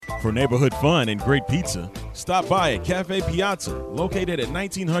For neighborhood fun and great pizza, stop by at Cafe Piazza, located at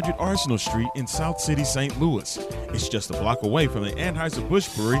 1900 Arsenal Street in South City, St. Louis. It's just a block away from the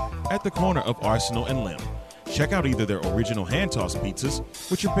Anheuser-Busch Brewery at the corner of Arsenal and Limb. Check out either their original hand-tossed pizzas,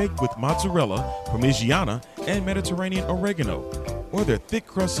 which are baked with mozzarella, parmigiana, and Mediterranean oregano, or their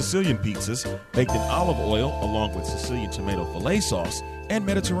thick-crust Sicilian pizzas baked in olive oil along with Sicilian tomato filet sauce and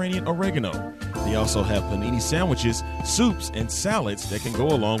Mediterranean oregano. They also have panini sandwiches, soups, and salads that can go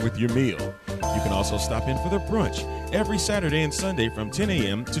along with your meal. You can also stop in for their brunch every Saturday and Sunday from 10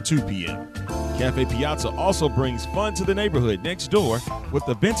 a.m. to 2 p.m. Cafe Piazza also brings fun to the neighborhood next door with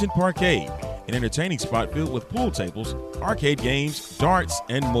the Benton Parkade, an entertaining spot filled with pool tables, arcade games, darts,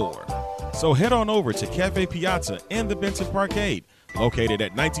 and more. So head on over to Cafe Piazza and the Benton Parkade, located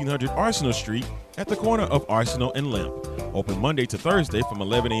at 1900 Arsenal Street at the corner of Arsenal and Limp. Open Monday to Thursday from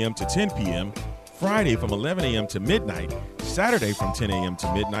 11 a.m. to 10 p.m., Friday from 11 a.m. to midnight, Saturday from 10 a.m.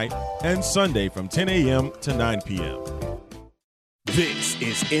 to midnight, and Sunday from 10 a.m. to 9 p.m. This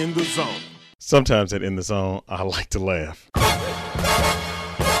is In the Zone. Sometimes at In the Zone, I like to laugh.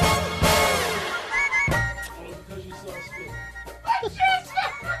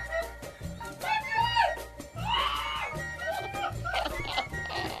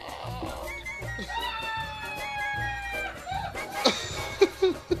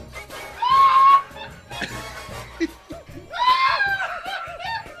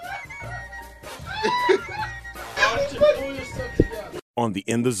 On the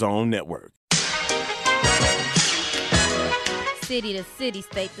In the Zone Network. City to city,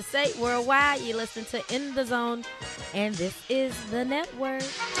 state to state, worldwide, you listen to In the Zone, and this is the network.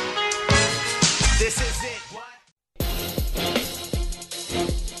 This is it. What?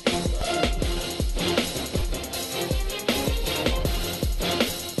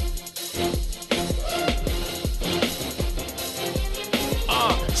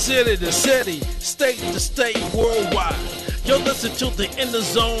 City to city, state to state, worldwide. You're listening to the In the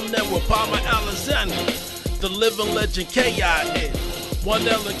Zone Network. Palmer Alexander, the living legend K.I.N. One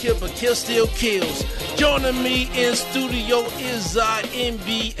Ellen Kill, but Kill still kills. Joining me in studio is our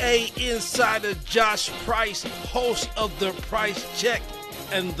NBA insider Josh Price, host of The Price Check,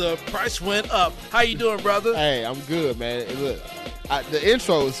 and the price went up. How you doing, brother? Hey, I'm good, man. Look, the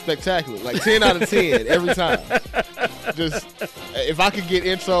intro is spectacular. Like 10 out of 10 every time. Just if I could get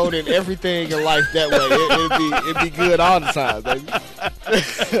introed in everything in life that way, it'd be good all the time, baby.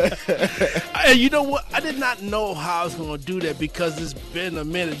 And you know what? I did not know how I was going to do that because it's been a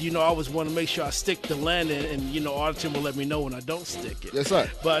minute. You know, I always want to make sure I stick the landing, and you know, Arlington will let me know when I don't stick it. Yes, sir.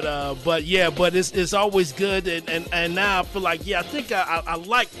 But it's always good, and now I feel like I think I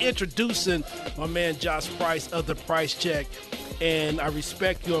like introducing my man Josh Price of The Price Check, and I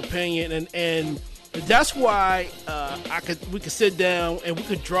respect your opinion, and that's why we could sit down and we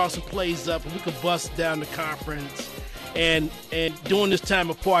could draw some plays up and we could bust down the conference. And during this time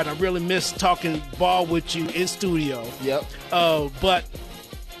apart, I really miss talking ball with you in studio. Yep. But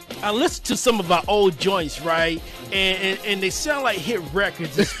I listened to some of our old joints, right? And they sound like hit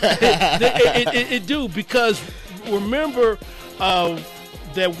records. It do, because remember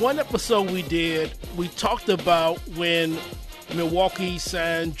that one episode we did, we talked about when Milwaukee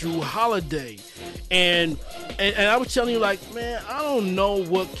signed Drew Holiday. And I was telling you, like, man, I don't know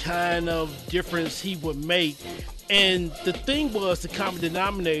what kind of difference he would make. And the thing was, the common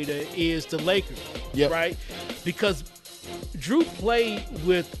denominator is the Lakers, right? Because Drew played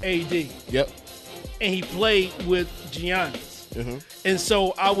with AD. Yep. And he played with Giannis. Mm-hmm. And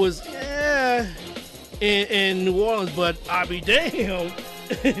so I was, in New Orleans, but I'll be damned.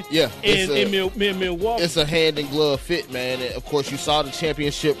 in Milwaukee. It's a hand-in-glove fit, man. And of course, you saw the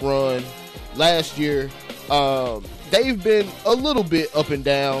championship run last year. They've been a little bit up and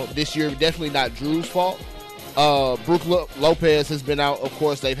down this year. Definitely not Drew's fault. Brook Lopez has been out. Of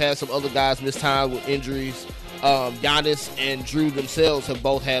course, they've had some other guys miss time with injuries. Giannis and Drew themselves have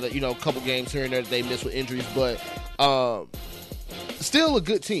both had a couple games here and there that they missed with injuries, but still a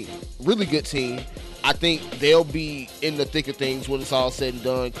good team, really good team. I think they'll be in the thick of things when it's all said and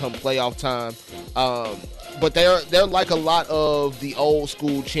done come playoff time. But they're like a lot of the old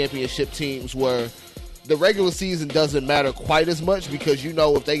school championship teams where the regular season doesn't matter quite as much because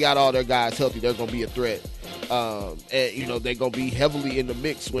if they got all their guys healthy, they're going to be a threat. And they're going to be heavily in the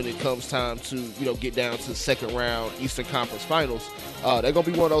mix when it comes time to get down to second round Eastern Conference Finals. They're going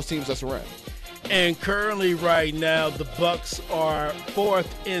to be one of those teams that's around. And currently, right now, the Bucks are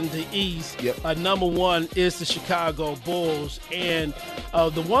fourth in the East. Yep. Number one is the Chicago Bulls. And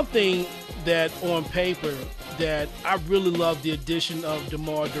the one thing that on paper that I really love the addition of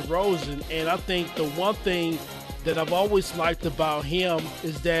DeMar DeRozan. And I think the one thing that I've always liked about him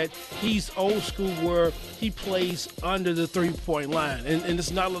is that he's old school where he plays under the three-point line. And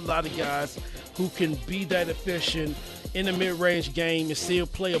there's not a lot of guys who can be that efficient in the mid-range game and still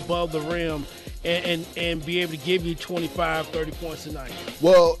play above the rim and be able to give you 25, 30 points a night.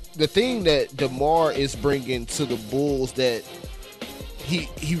 Well, the thing that DeMar is bringing to the Bulls that he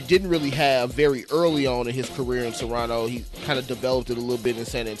didn't really have very early on in his career in Toronto. He kind of developed it a little bit in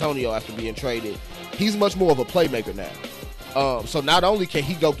San Antonio after being traded. He's much more of a playmaker now. So not only can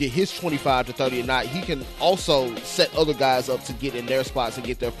he go get his 25 to 30 a night, he can also set other guys up to get in their spots and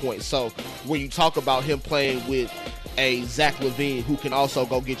get their points. So when you talk about him playing with a Zach LaVine who can also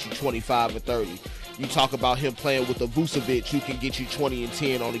go get you 25 and 30, you talk about him playing with a Vucevic who can get you 20 and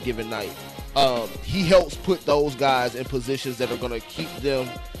 10 on a given night. He helps put those guys in positions that are going to keep them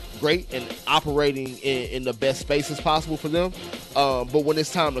great and operating in the best spaces possible for them. But when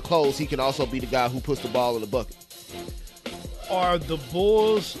it's time to close, he can also be the guy who puts the ball in the bucket. Are the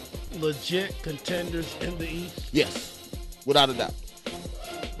Bulls legit contenders in the East? Yes, without a doubt.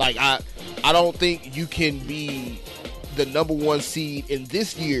 Like, I don't think you can be the number one seed in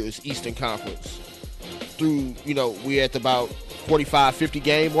this year's Eastern Conference through, we're at about 45, 50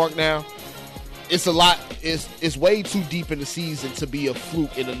 game mark now. It's a lot. It's way too deep in the season to be a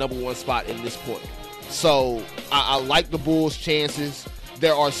fluke in the number one spot in this point. So I like the Bulls' chances.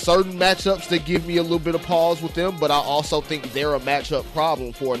 There are certain matchups that give me a little bit of pause with them, but I also think they're a matchup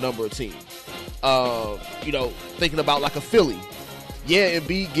problem for a number of teams. Thinking about like a Philly. Yeah,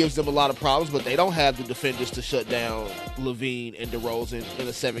 Embiid gives them a lot of problems, but they don't have the defenders to shut down LaVine and DeRozan in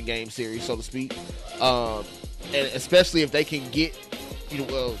a 7-game series, so to speak. And especially if they can get,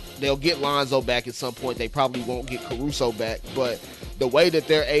 they'll get Lonzo back at some point. They probably won't get Caruso back, but the way that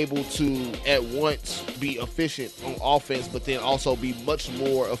they're able to at once be efficient on offense, but then also be much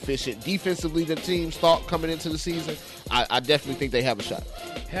more efficient defensively than teams thought coming into the season, I definitely think they have a shot.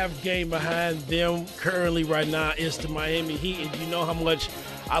 Half game behind them currently right now is the Miami Heat, and you know how much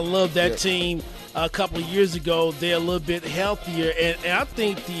I love that team. A couple of years ago, they're a little bit healthier, and I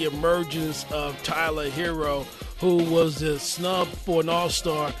think the emergence of Tyler Hero, who was a snub for an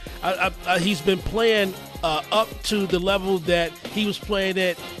all-star, he's been playing up to the level that he was playing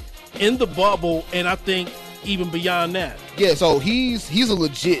at in the bubble, and I think even beyond that. Yeah, so he's a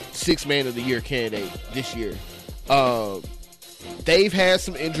legit 6th Man of the Year candidate this year. They've had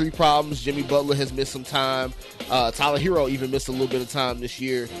some injury problems. Jimmy Butler has missed some time. Tyler Hero even missed a little bit of time this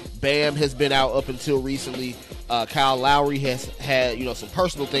year. Bam has been out up until recently. Kyle Lowry has had, some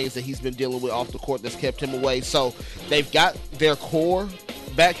personal things that he's been dealing with off the court that's kept him away. So they've got their core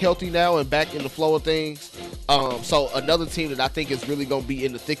back healthy now and back in the flow of things. So another team that I think is really going to be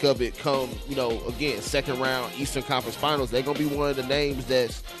in the thick of it come, again, second round Eastern Conference Finals. They're going to be one of the names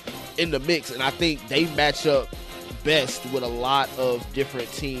that's in the mix, and I think they match up best with a lot of different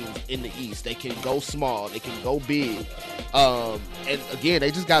teams in the East. They can go small, they can go big, and again, they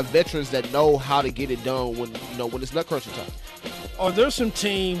just got veterans that know how to get it done when it's nut crunching time. Are there some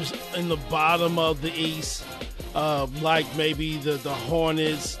teams in the bottom of the East, like maybe the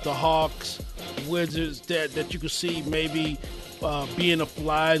Hornets, the Hawks, Wizards, that you could see maybe being a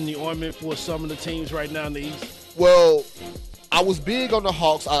fly in the ointment for some of the teams right now in the East? Well, I was big on the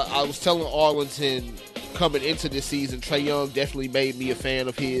Hawks. I was telling Arlington coming into this season, Trae Young definitely made me a fan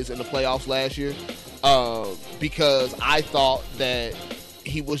of his in the playoffs last year, because I thought that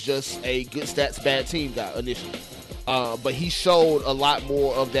he was just a good stats, bad team guy initially. But he showed a lot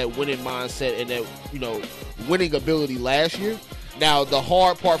more of that winning mindset and that, winning ability last year. Now, the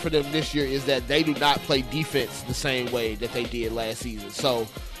hard part for them this year is that they do not play defense the same way that they did last season. So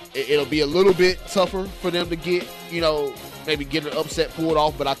it'll be a little bit tougher for them to get, maybe get an upset pulled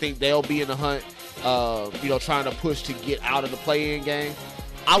off, but I think they'll be in the hunt, trying to push to get out of the play-in game.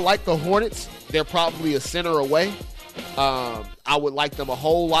 I like the Hornets. They're probably a center away. I would like them a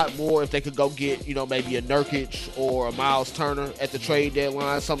whole lot more if they could go get, maybe a Nurkic or a Miles Turner at the trade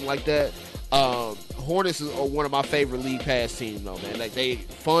deadline, something like that. Hornets are one of my favorite league pass teams, though, man. Like, they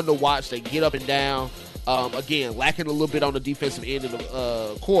fun to watch. They get up and down. Again, lacking a little bit on the defensive end of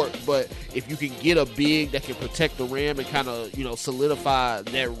the court, but if you can get a big that can protect the rim and kind of, solidify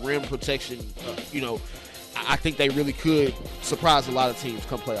that rim protection, I think they really could surprise a lot of teams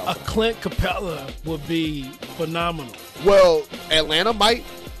come playoffs. A Clint Capella would be phenomenal. Well, Atlanta might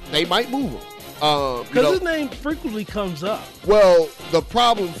move him. Because his name frequently comes up. Well, the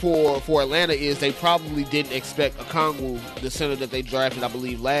problem for Atlanta is they probably didn't expect Okongwu, the center that they drafted, I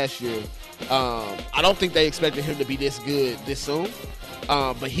believe, last year. I don't think they expected him to be this good this soon.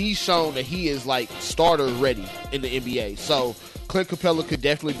 But he's shown that he is like starter ready in the NBA. So Clint Capella could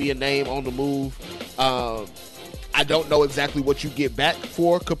definitely be a name on the move. I don't know exactly what you get back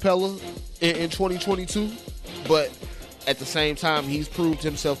for Capella in 2022, but at the same time, he's proved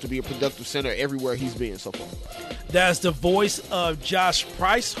himself to be a productive center everywhere he's been so far. That's the voice of Josh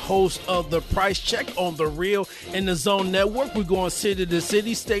Price, host of The Price Check on the Real in the Zone Network. We're going city to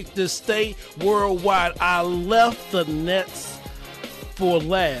city, state to state, worldwide. I left the Nets for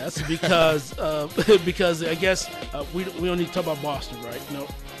last because because I guess we don't need to talk about Boston, right? No,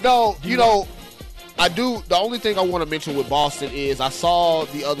 I do. The only thing I want to mention with Boston is I saw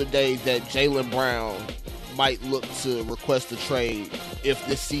the other day that Jaylen Brown might look to request a trade if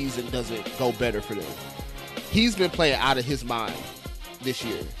this season doesn't go better for them. He's been playing out of his mind this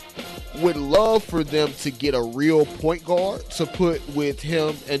year. Would love for them to get a real point guard to put with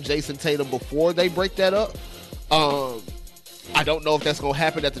him and Jason Tatum before they break that up. I don't know if that's going to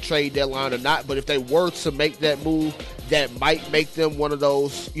happen at the trade deadline or not, but if they were to make that move, that might make them one of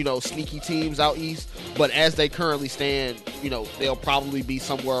those, sneaky teams out east. But as they currently stand, they'll probably be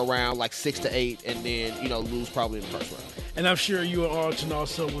somewhere around like 6 to 8 and then, lose probably in the first round. And I'm sure you and Arlington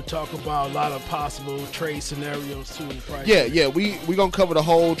also will talk about a lot of possible trade scenarios too in the price. Yeah, we're going to cover the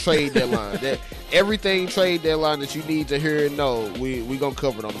whole trade deadline. Everything trade deadline that you need to hear and know, we're going to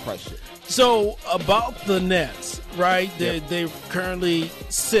cover it on the price sheet. So about the Nets, right? They're currently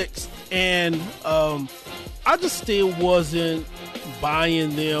 6th, and I just still wasn't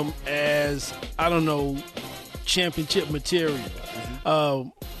buying them as, championship material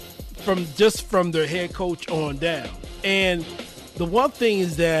from their head coach on down. And the one thing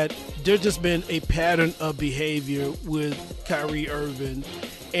is that there's just been a pattern of behavior with Kyrie Irving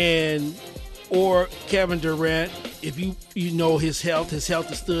or Kevin Durant. If you know his health has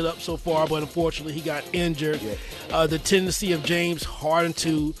stood up so far, but unfortunately he got injured. Yeah. The tendency of James Harden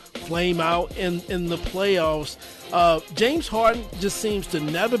to flame out in the playoffs. James Harden just seems to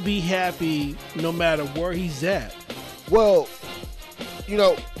never be happy no matter where he's at. Well,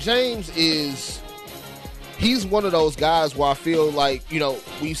 James he's one of those guys where I feel like,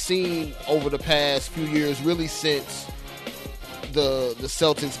 we've seen over the past few years, really since the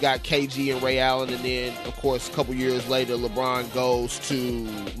Celtics got KG and Ray Allen, and then, of course, a couple years later, LeBron goes to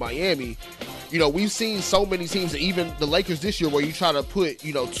Miami. We've seen so many teams, even the Lakers this year, where you try to put,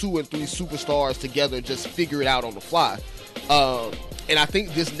 2 and 3 superstars together and just figure it out on the fly. And I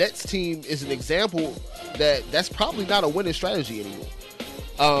think this Nets team is an example that's probably not a winning strategy anymore.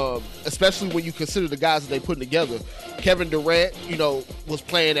 Especially when you consider the guys that they put together. Kevin Durant, was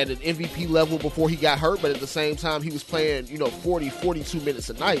playing at an MVP level before he got hurt, but at the same time, he was playing, 40, 42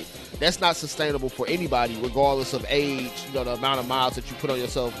 minutes a night. That's not sustainable for anybody, regardless of age, the amount of miles that you put on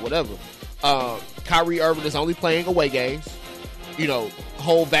yourself, whatever. Kyrie Irving is only playing away games,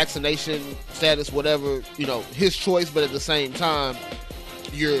 whole vaccination status, whatever, his choice, but at the same time,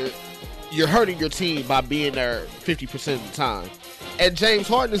 you're hurting your team by being there 50% of the time. And James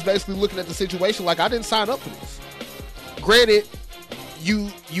Harden is basically looking at the situation like, I didn't sign up for this. Granted,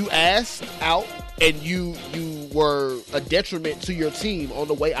 you asked out and you were a detriment to your team on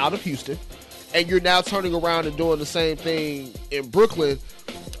the way out of Houston, and you're now turning around and doing the same thing in Brooklyn.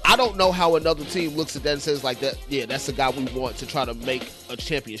 I don't know how another team looks at that and says like that, yeah, that's the guy we want to try to make a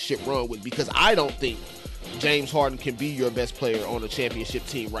championship run with, because I don't think James Harden can be your best player on a championship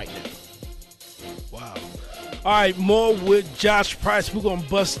team right now. Wow. All right, more with Josh Price. We're going to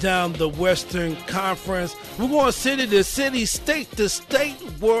bust down the Western Conference. We're going city to city, state to state,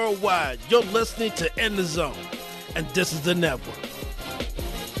 worldwide. You're listening to In the Zone, and this is the network.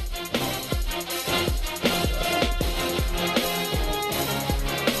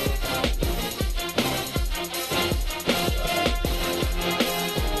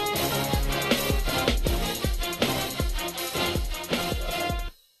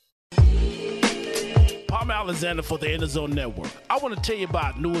 Alexander for the In the Zone Network. I want to tell you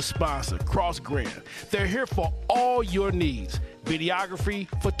about our newest sponsor, CrossGrad. They're here for all your needs: videography,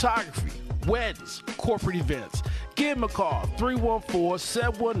 photography, weddings, corporate events. Give them a call,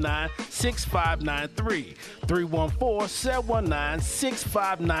 314-719-6593.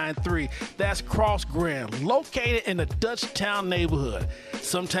 314-719-6593. That's CrossGrad, located in the Dutchtown neighborhood.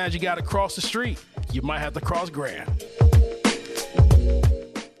 Sometimes you got to cross the street. You might have to cross Grand.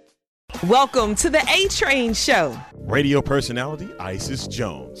 Welcome to the A-Train Show. Radio personality Isis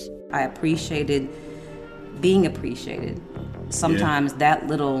Jones. I appreciated being appreciated. Sometimes that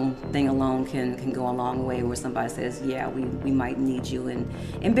little thing alone can go a long way, where somebody says, yeah, we might need you.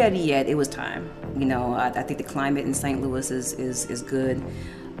 And better yet, it was time. I think the climate in St. Louis is good.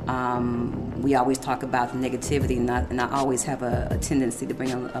 We always talk about the negativity, and I always have a tendency to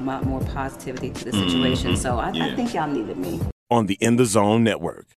bring a lot more positivity to the situation. So I think y'all needed me. On the In the Zone Network.